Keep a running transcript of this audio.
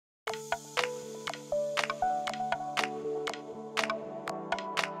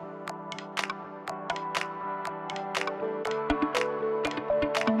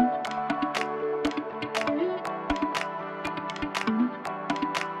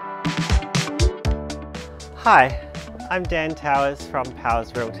Hi, I'm Dan Towers from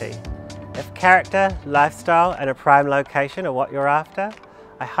Powers Realty. If character, lifestyle and a prime location are what you're after,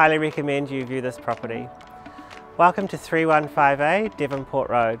 I highly recommend you view this property. Welcome to 315A Devonport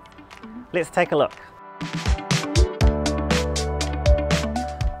Road. Let's take a look.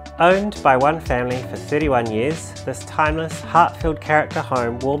 Owned by one family for 31 years, this timeless, heart-filled character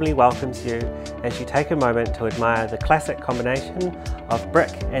home warmly welcomes you as you take a moment to admire the classic combination of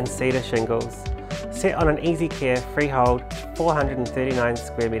brick and cedar shingles, set on an easy care freehold 439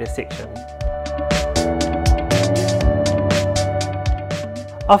 square metre section.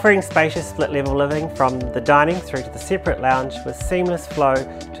 Offering spacious split level living from the dining through to the separate lounge with seamless flow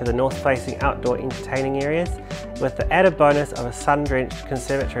to the north facing outdoor entertaining areas with the added bonus of a sun-drenched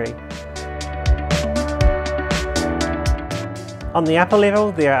conservatory. On the upper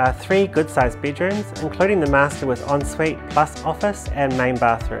level there are 3 good sized bedrooms, including the master with ensuite plus office and main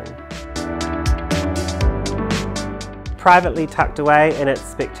bathroom. Privately tucked away in its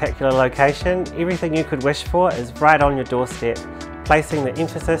spectacular location, everything you could wish for is right on your doorstep, placing the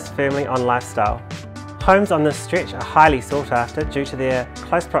emphasis firmly on lifestyle. Homes on this stretch are highly sought after due to their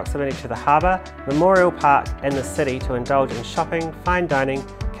close proximity to the harbour, Memorial Park and the city to indulge in shopping, fine dining,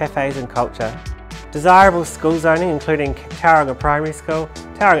 cafes and culture. Desirable school zoning including Tauranga Primary School,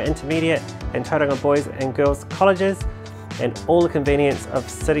 Tauranga Intermediate and Tauranga Boys and Girls Colleges, and all the convenience of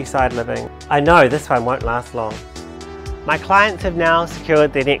city-side living. I know this one won't last long. My clients have now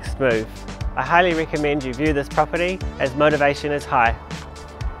secured their next move. I highly recommend you view this property as motivation is high.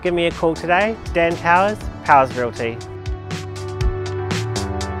 Give me a call today, Dan Towers, Powers Realty.